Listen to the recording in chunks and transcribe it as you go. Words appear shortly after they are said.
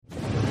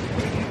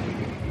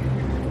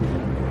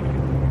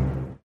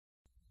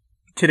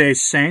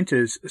Today's saint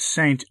is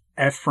Saint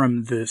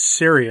Ephrem the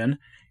Syrian.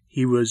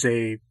 He was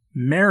a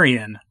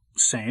Marian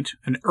saint,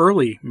 an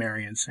early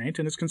Marian saint,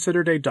 and is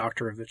considered a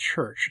doctor of the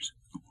church.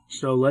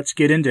 So let's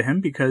get into him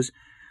because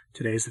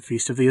today is the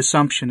Feast of the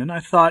Assumption, and I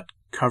thought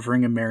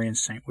covering a Marian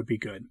saint would be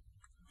good.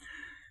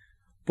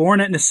 Born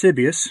at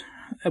Nisibis,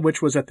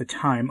 which was at the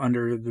time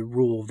under the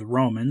rule of the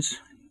Romans,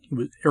 he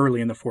was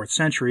early in the 4th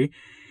century,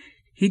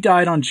 he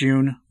died in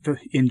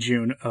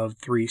June of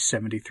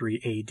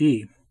 373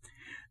 AD.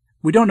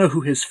 We don't know who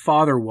his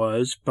father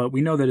was, but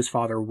we know that his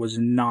father was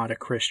not a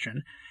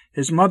Christian.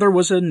 His mother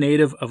was a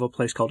native of a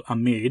place called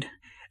Amid.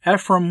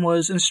 Ephrem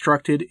was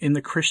instructed in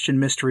the Christian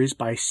mysteries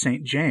by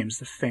St. James,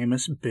 the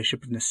famous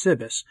bishop of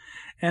Nisibis,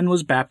 and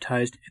was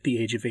baptized at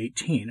the age of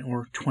 18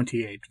 or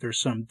 28. There's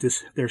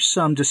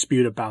some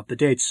dispute about the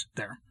dates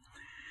there.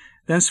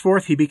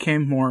 Thenceforth, he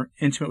became more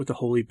intimate with the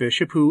holy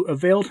bishop, who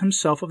availed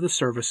himself of the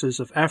services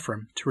of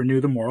Ephrem to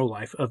renew the moral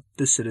life of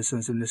the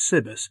citizens of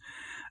Nisibis,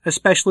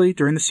 especially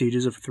during the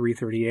sieges of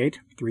 338,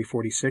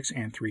 346,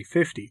 and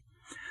 350.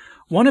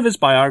 One of his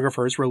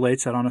biographers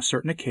relates that on a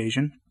certain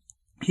occasion,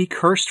 he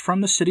cursed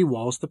from the city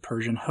walls the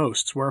Persian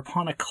hosts,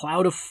 whereupon a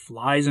cloud of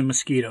flies and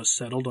mosquitoes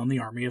settled on the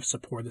army of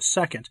Sapor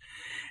II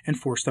and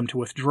forced them to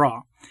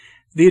withdraw.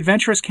 The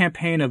adventurous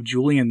campaign of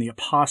Julian the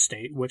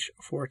Apostate, which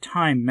for a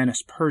time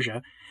menaced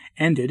Persia,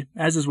 ended,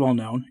 as is well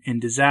known, in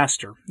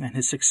disaster, and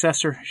his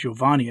successor,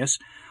 Jovanius,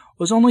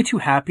 was only too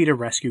happy to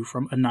rescue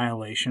from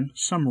annihilation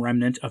some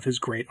remnant of his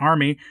great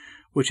army,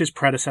 which his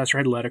predecessor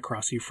had led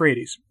across the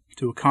Euphrates.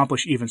 To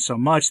accomplish even so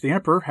much, the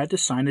emperor had to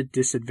sign a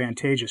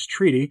disadvantageous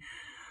treaty,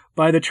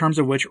 by the terms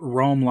of which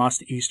Rome lost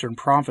the eastern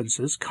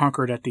provinces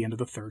conquered at the end of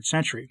the 3rd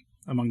century.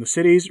 Among the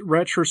cities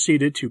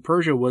retroceded to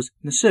Persia was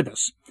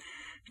Nisibis.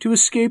 To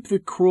escape the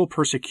cruel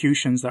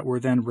persecutions that were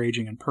then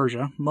raging in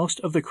Persia, most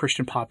of the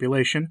Christian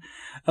population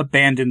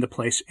abandoned the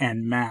place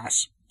en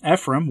masse.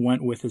 Ephrem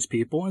went with his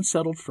people and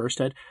settled first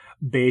at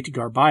Beit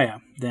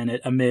Garbaya, then at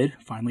Amid,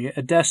 finally at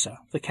Edessa,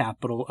 the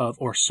capital of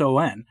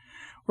Orsoen,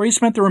 where he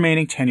spent the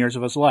remaining 10 years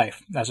of his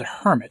life as a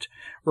hermit,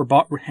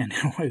 and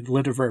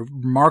lived a very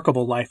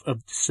remarkable life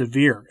of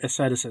severe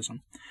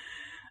asceticism.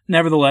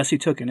 Nevertheless, he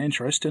took an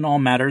interest in all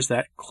matters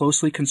that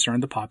closely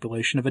concerned the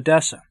population of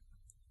Edessa.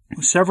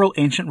 Several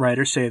ancient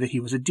writers say that he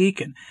was a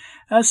deacon.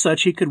 As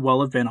such, he could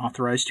well have been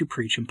authorized to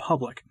preach in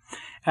public.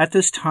 At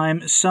this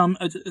time, some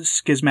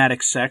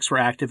schismatic sects were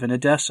active in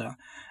Edessa.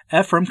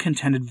 Ephrem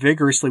contended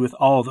vigorously with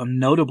all of them,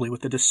 notably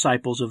with the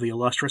disciples of the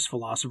illustrious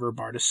philosopher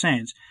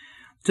Bardesanes.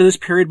 To this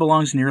period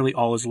belongs nearly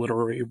all his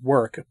literary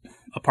work.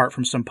 Apart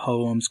from some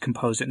poems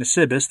composed at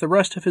Nisibis, the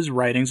rest of his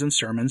writings and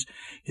sermons,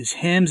 his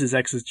hymns, his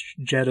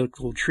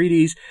exegetical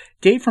treatises,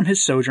 date from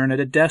his sojourn at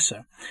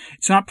Edessa.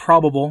 It's not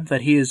probable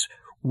that he is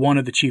one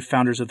of the chief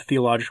founders of the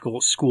theological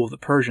school of the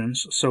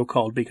Persians,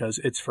 so-called because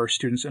its first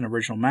students and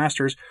original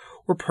masters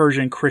were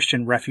Persian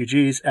Christian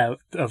refugees of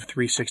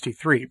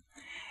 363.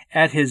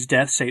 At his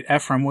death, St.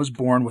 Ephrem was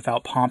borne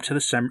without pomp to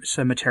the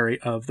cemetery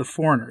of the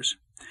foreigners.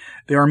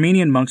 The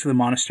Armenian monks of the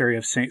monastery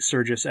of St.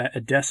 Sergius at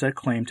Edessa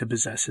claimed to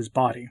possess his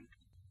body.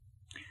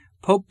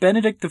 Pope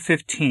Benedict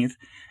XV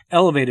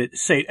elevated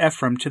St.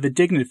 Ephrem to the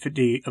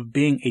dignity of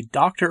being a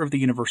doctor of the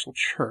universal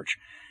church.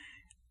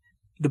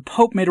 The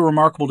Pope made a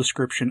remarkable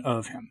description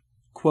of him.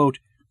 Quote,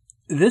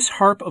 "This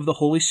harp of the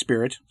Holy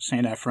Spirit,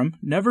 St. Ephrem,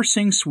 never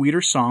sings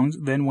sweeter songs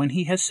than when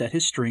he has set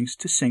his strings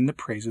to sing the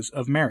praises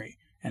of Mary."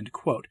 End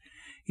quote.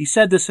 He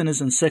said this in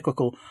his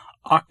encyclical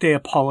Acte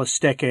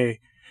Apostolicae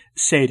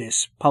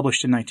Sedis,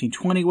 published in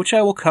 1920, which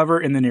I will cover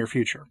in the near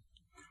future.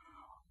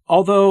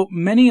 Although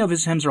many of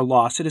his hymns are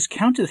lost, it is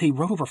counted that he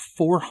wrote over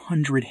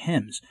 400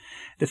 hymns.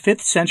 The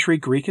 5th century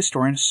Greek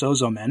historian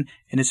Sozomen,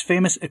 in his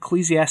famous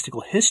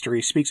ecclesiastical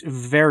history, speaks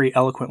very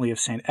eloquently of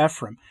St.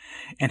 Ephrem,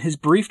 and his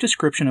brief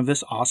description of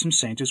this awesome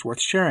saint is worth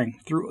sharing,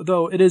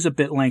 though it is a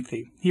bit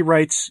lengthy. He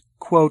writes,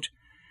 quote,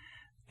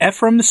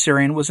 "Ephrem the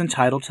Syrian was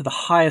entitled to the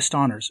highest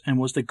honors and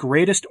was the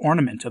greatest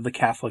ornament of the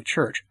Catholic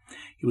Church.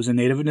 He was a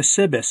native of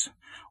Nisibis,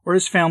 where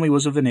his family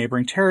was of the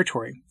neighboring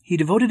territory. He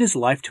devoted his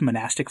life to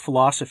monastic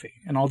philosophy,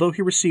 and although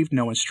he received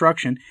no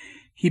instruction,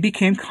 he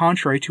became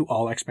contrary to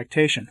all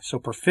expectation, so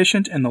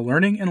proficient in the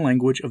learning and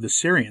language of the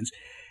Syrians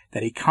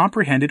that he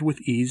comprehended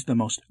with ease the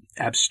most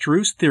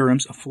abstruse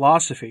theorems of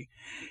philosophy.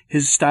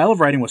 His style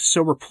of writing was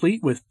so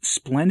replete with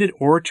splendid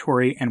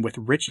oratory and with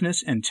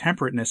richness and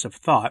temperateness of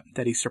thought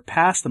that he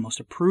surpassed the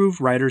most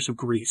approved writers of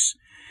Greece.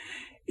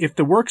 If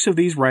the works of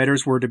these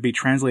writers were to be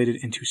translated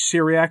into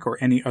Syriac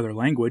or any other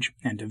language,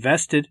 and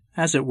divested,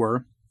 as it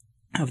were,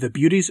 of the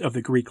beauties of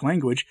the Greek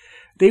language,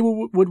 they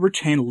would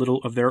retain little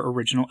of their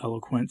original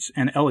eloquence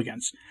and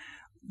elegance.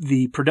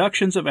 The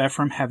productions of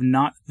Ephrem have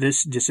not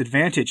this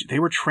disadvantage. They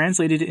were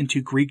translated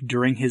into Greek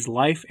during his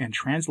life, and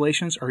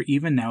translations are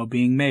even now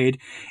being made,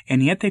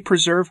 and yet they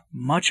preserve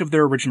much of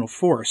their original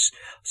force,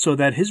 so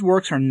that his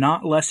works are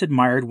not less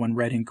admired when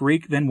read in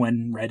Greek than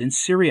when read in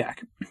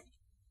Syriac.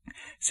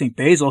 St.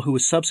 Basil, who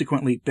was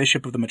subsequently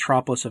bishop of the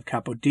metropolis of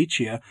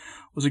Cappadocia,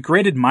 was a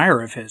great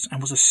admirer of his and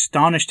was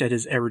astonished at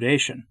his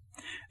erudition.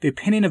 The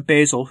opinion of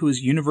Basil, who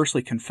is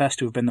universally confessed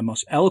to have been the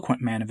most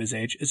eloquent man of his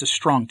age, is a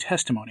strong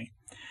testimony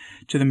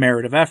to the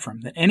merit of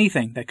Ephrem, than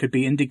anything that could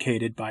be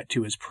indicated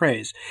to his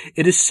praise.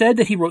 It is said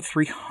that he wrote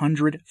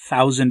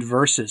 300,000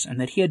 verses, and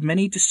that he had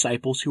many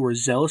disciples who were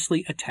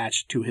zealously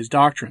attached to his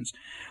doctrines.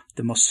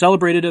 The most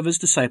celebrated of his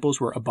disciples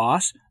were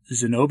Abbas,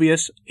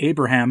 Zenobius,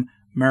 Abraham,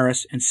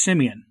 Maris, and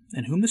Simeon,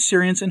 in whom the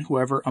Syrians and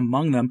whoever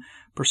among them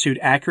pursued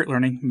accurate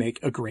learning make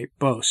a great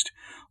boast.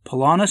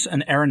 Paulinus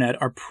and Aranet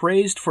are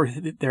praised for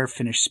their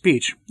finished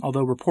speech,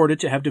 although reported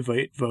to have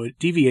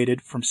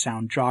deviated from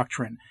sound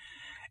doctrine.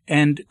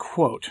 End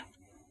quote.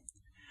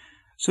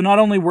 So not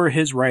only were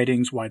his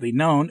writings widely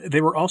known,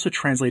 they were also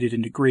translated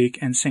into Greek,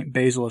 and St.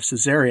 Basil of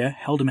Caesarea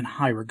held him in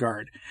high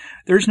regard.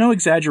 There is no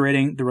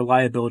exaggerating the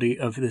reliability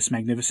of this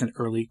magnificent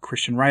early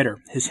Christian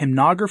writer. His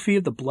hymnography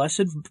of the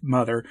Blessed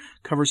Mother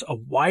covers a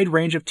wide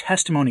range of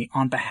testimony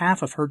on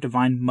behalf of her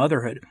divine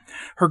motherhood,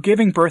 her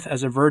giving birth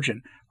as a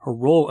virgin, her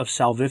role of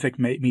salvific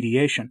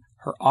mediation,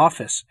 her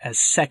office as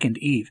second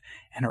Eve,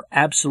 and her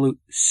absolute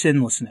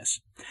sinlessness.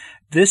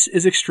 This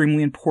is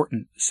extremely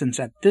important, since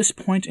at this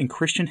point in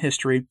Christian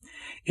history,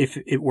 if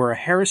it were a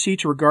heresy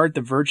to regard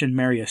the Virgin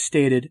Mary as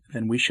stated,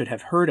 then we should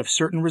have heard of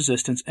certain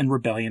resistance and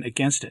rebellion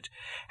against it.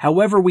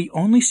 However, we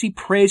only see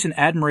praise and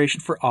admiration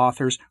for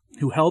authors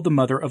who held the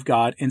Mother of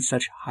God in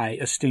such high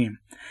esteem.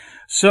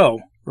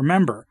 So,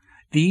 remember,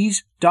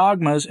 these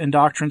dogmas and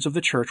doctrines of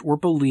the Church were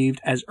believed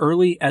as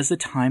early as the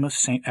time of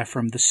St.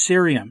 Ephrem the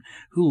Syrian,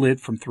 who lived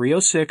from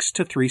 306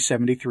 to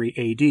 373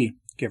 A.D.,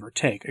 give or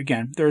take.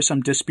 Again, there is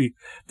some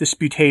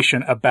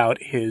disputation about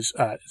his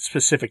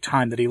specific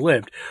time that he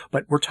lived,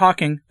 but we're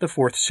talking the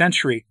 4th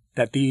century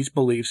that these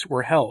beliefs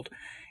were held.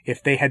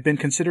 If they had been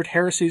considered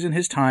heresies in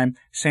his time,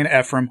 St.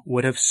 Ephrem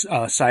would have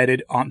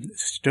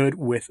stood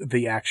with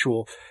the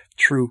actual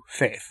true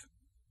faith.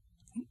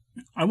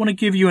 I want to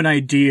give you an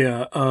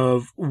idea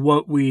of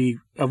what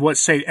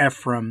St.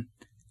 Ephrem,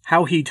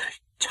 how he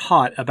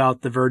taught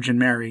about the Virgin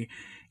Mary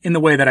in the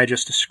way that I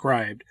just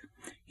described.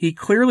 He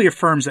clearly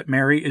affirms that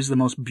Mary is the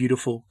most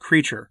beautiful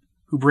creature,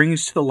 who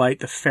brings to the light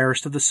the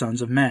fairest of the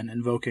sons of men,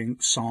 invoking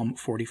Psalm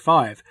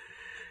 45.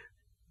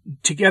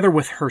 Together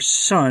with her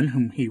son,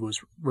 whom he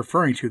was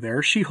referring to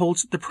there, she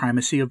holds the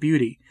primacy of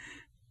beauty.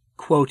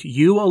 Quote,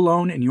 "You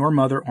alone and your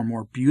mother are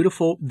more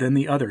beautiful than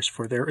the others,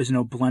 for there is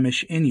no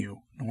blemish in you,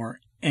 nor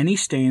any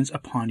stains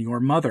upon your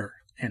mother."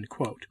 End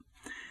quote.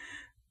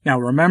 Now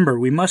remember,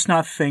 we must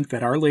not think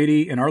that Our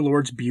Lady and our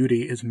Lord's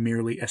beauty is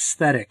merely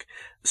aesthetic.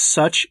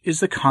 Such is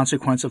the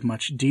consequence of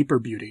much deeper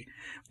beauty.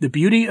 The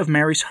beauty of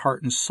Mary's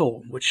heart and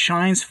soul, which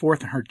shines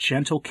forth in her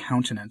gentle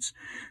countenance.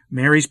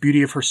 Mary's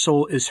beauty of her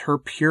soul is her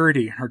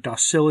purity and her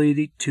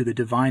docility to the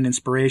divine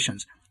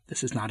inspirations.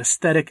 This is not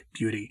aesthetic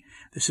beauty.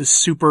 This is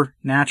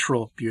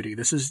supernatural beauty.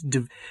 This is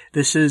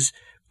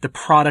the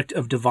product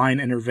of divine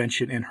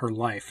intervention in her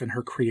life and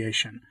her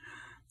creation.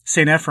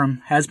 St.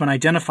 Ephrem has been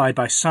identified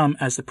by some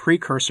as the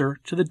precursor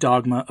to the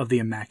dogma of the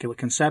Immaculate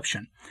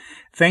Conception,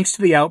 thanks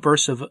to the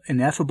outbursts of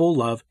ineffable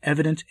love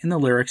evident in the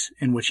lyrics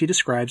in which he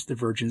describes the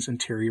Virgin's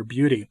interior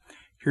beauty.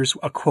 Here's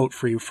a quote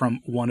for you from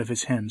one of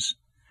his hymns.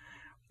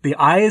 "The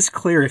eye is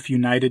clear if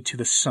united to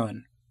the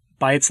sun.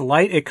 By its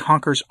light it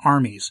conquers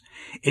armies.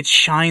 It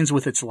shines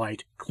with its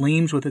light,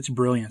 gleams with its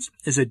brilliance,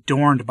 is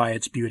adorned by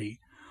its beauty.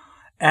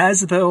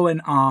 As though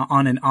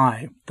on an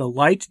eye, the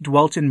light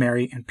dwelt in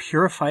Mary and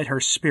purified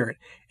her spirit.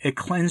 It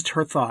cleansed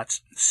her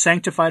thoughts,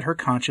 sanctified her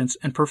conscience,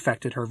 and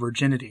perfected her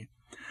virginity.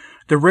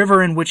 The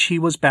river in which he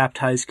was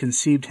baptized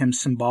conceived him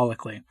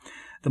symbolically.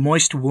 The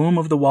moist womb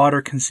of the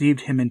water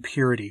conceived him in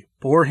purity,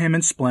 bore him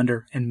in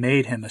splendor, and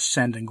made him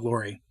ascend in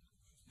glory.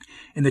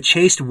 In the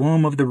chaste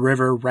womb of the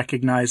river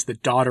recognized the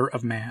daughter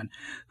of man,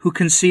 who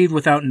conceived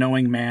without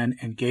knowing man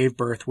and gave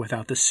birth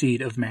without the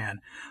seed of man.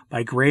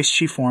 By grace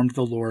she formed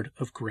the Lord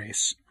of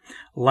grace.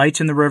 Light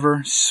in the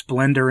river,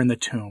 splendor in the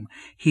tomb.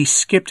 He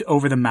skipped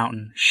over the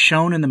mountain,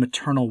 shone in the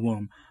maternal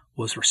womb,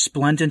 was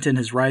resplendent in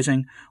his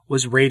rising,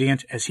 was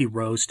radiant as he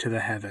rose to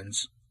the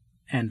heavens."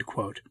 End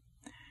quote.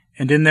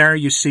 And in there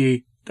you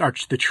see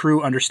the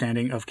true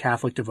understanding of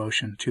Catholic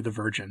devotion to the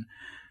Virgin,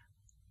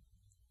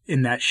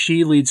 in that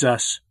she leads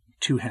us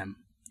to him,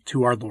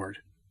 to our Lord.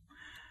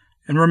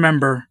 And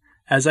remember,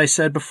 as I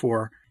said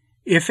before,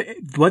 if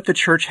what the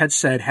Church had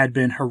said had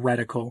been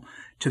heretical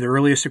to the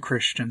earliest of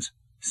Christians,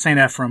 St.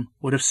 Ephrem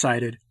would have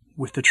sided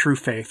with the true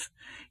faith.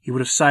 He would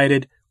have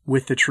sided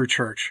with the true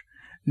Church,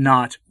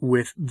 not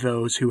with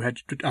those who had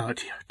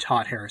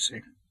taught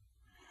heresy.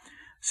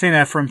 St.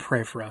 Ephrem,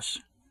 pray for us.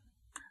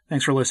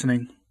 Thanks for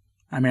listening.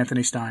 I'm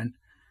Anthony Stein.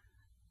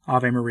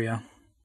 Ave Maria.